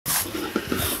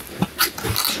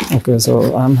Okay,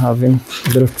 so I'm having a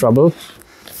bit of trouble.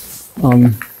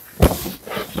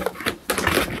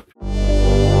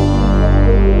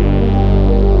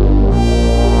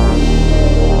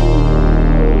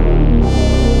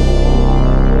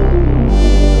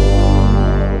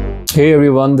 Hey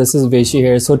everyone, this is Veshi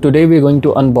here. So today we're going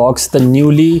to unbox the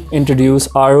newly introduced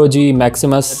ROG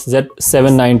Maximus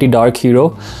Z790 Dark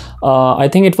Hero. I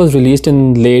think it was released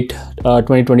in late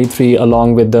 2023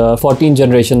 along with the 14th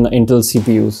generation Intel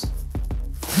CPUs.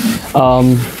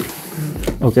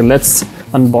 Okay, let's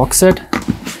unbox it.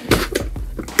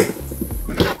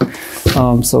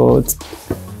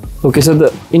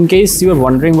 In case you are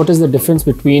wondering what is the difference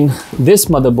between this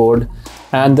motherboard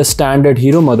and the standard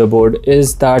Hero motherboard,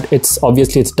 is that it's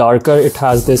darker. It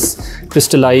has this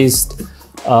crystallized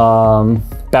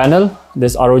panel,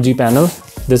 this ROG panel,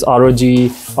 this ROG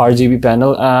RGB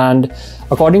panel, and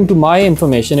according to my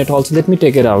information, it also, let me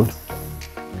take it out.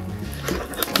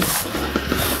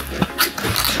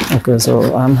 Okay,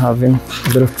 so I'm having a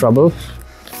bit of trouble.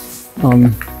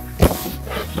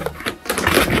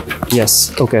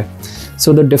 Yes, okay.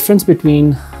 So the difference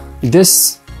between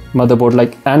this motherboard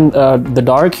the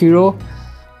Dark Hero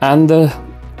and the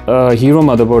Hero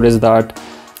motherboard is that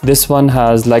this one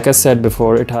has, like I said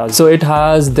before, it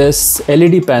has this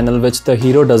LED panel which the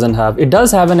Hero doesn't have. It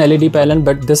does have an LED panel,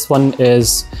 but this one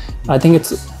is, I think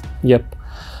it's, yep.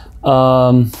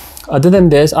 Other than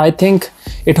this, I think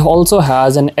it also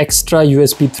has an extra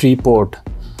USB 3 port,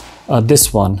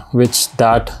 this one, which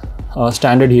that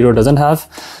standard Hero doesn't have.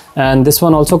 And this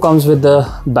one also comes with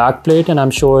the back plate, and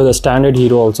I'm sure the standard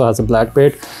Hero also has a black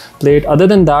plate. Other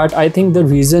than that, I think the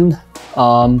reason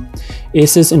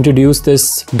Asus introduced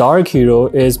this Dark Hero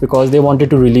is because they wanted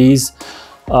to release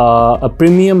a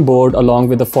premium board along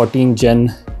with the 14th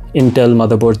gen Intel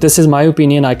motherboard. This is my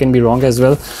opinion, I can be wrong as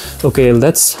well. Okay,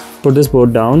 let's put this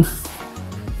board down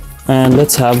and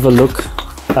let's have a look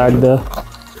at the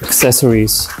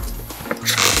accessories.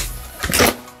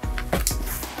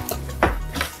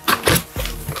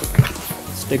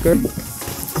 Sticker.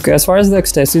 Okay, as far as the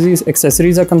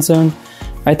accessories are concerned,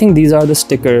 I think these are the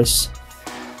stickers.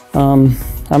 I'm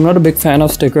not a big fan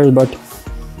of stickers, but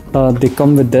they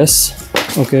come with this.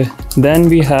 Okay, then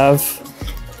we have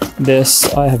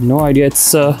this. I have no idea.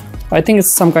 It's I think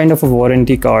it's some kind of a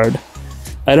warranty card.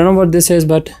 I don't know what this is,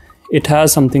 but it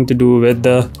has something to do with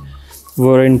the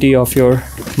warranty of your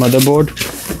motherboard.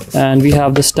 And we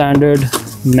have the standard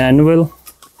manual,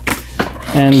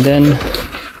 and then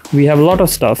we have a lot of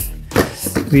stuff.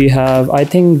 We have, I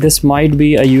think this might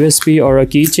be a USB or a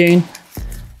keychain.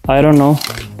 I don't know.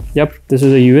 Yep, this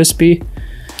is a USB,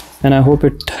 and I hope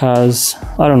it has,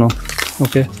 I don't know.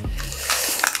 Okay.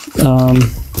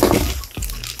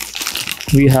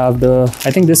 We have the,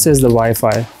 I think this is the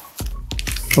Wi-Fi.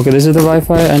 Okay, this is the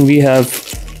Wi-Fi, and we have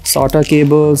SATA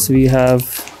cables. We have,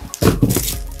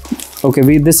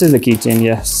 okay, this is the keychain.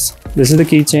 Yes, this is the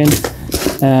keychain.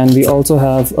 And we also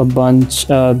have a bunch,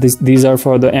 these are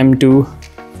for the M2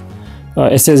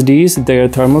 SSDs, they're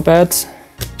thermopads.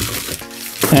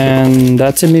 And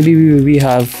that's it. Maybe we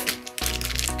have,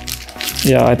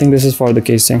 yeah, I think this is for the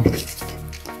casing.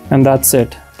 And that's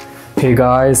it. Hey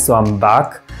guys, so I'm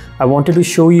back. I wanted to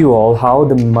show you all how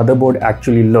the motherboard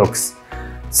actually looks.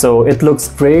 So it looks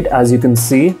great, as you can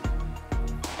see.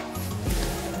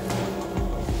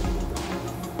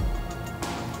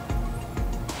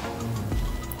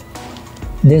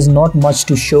 There's not much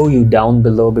to show you down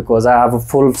below because I have a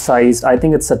full size, I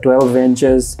think it's a 12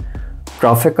 inches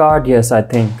graphic card, yes, I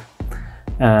think.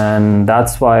 And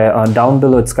that's why down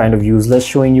below it's kind of useless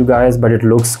showing you guys, but it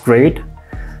looks great.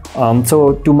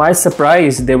 So to my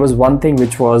surprise, there was one thing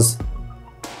which was,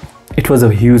 it was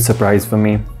a huge surprise for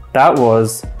me. That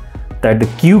was that the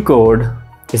Q code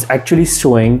is actually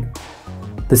showing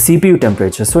the CPU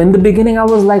temperature. So in the beginning I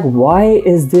was like, why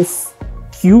is this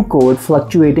Q code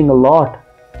fluctuating a lot?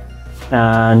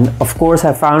 And of course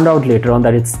I found out later on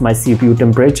that it's my CPU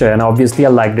temperature, and obviously I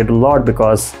liked it a lot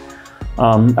because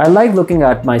I like looking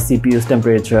at my CPU's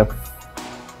temperature,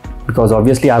 because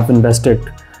obviously I've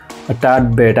invested a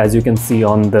tad bit, as you can see,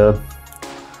 on the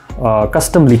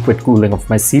custom liquid cooling of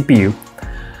my CPU.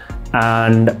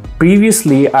 And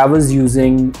previously I was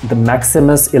using the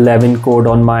Maximus 11 code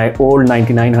on my old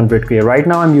 9900K. Right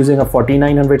now I'm using a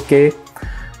 4900K.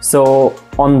 So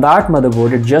on that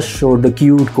motherboard, it just showed the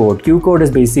Q code. Q code is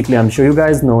basically, I'm sure you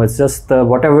guys know, it's just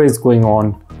whatever is going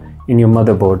on in your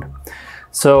motherboard.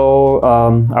 So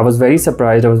I was very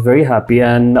surprised, I was very happy.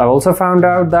 And I also found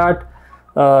out that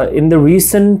in the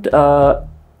recent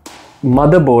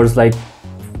motherboards, like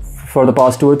for the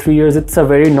past 2 or 3 years, it's a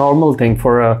very normal thing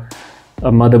for a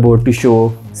motherboard to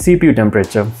show CPU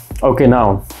temperature. Okay,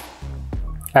 now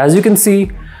As you can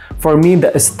see, for me,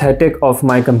 the aesthetic of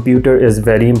my computer is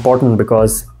very important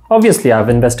because obviously I've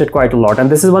invested quite a lot, and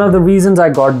this is one of the reasons I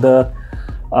got the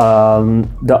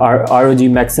ROG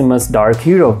Maximus Dark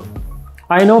Hero.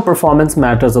 I know performance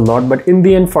matters a lot, but in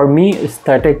the end, for me,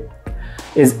 aesthetic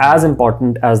is as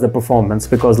important as the performance,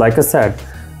 because like I said,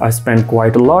 I spent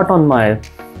quite a lot on my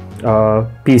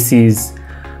PCs,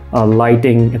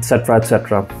 lighting, etc,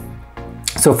 etc.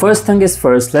 So first thing is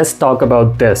first, let's talk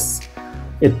about this.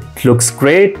 It looks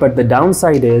great, but the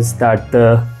downside is that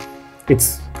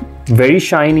it's very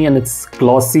shiny and it's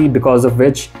glossy, because of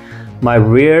which my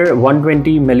rear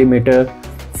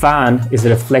 120mm fan is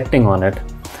reflecting on it,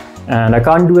 and I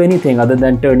can't do anything other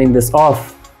than turning this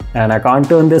off. And I can't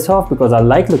turn this off because I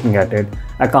like looking at it.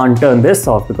 I can't turn this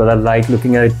off because I like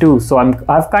looking at it too. So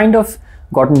I've kind of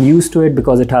gotten used to it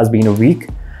because it has been a week.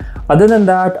 Other than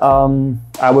that,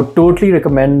 I would totally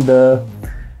recommend the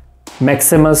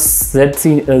Maximus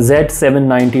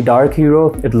Z790 Dark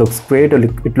Hero. It looks great,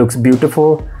 it looks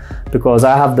beautiful, because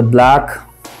I have the black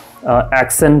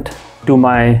accent to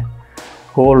my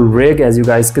whole rig, as you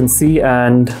guys can see,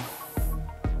 and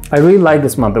I really like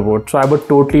this motherboard, so I would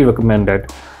totally recommend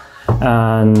it.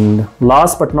 And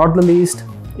last but not the least,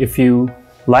 if you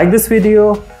like this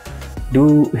video,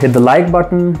 do hit the like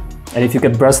button, and if you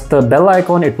could press the bell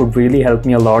icon, it would really help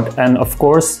me a lot. And of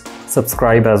course,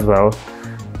 subscribe as well.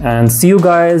 And see you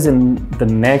guys in the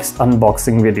next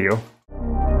unboxing video.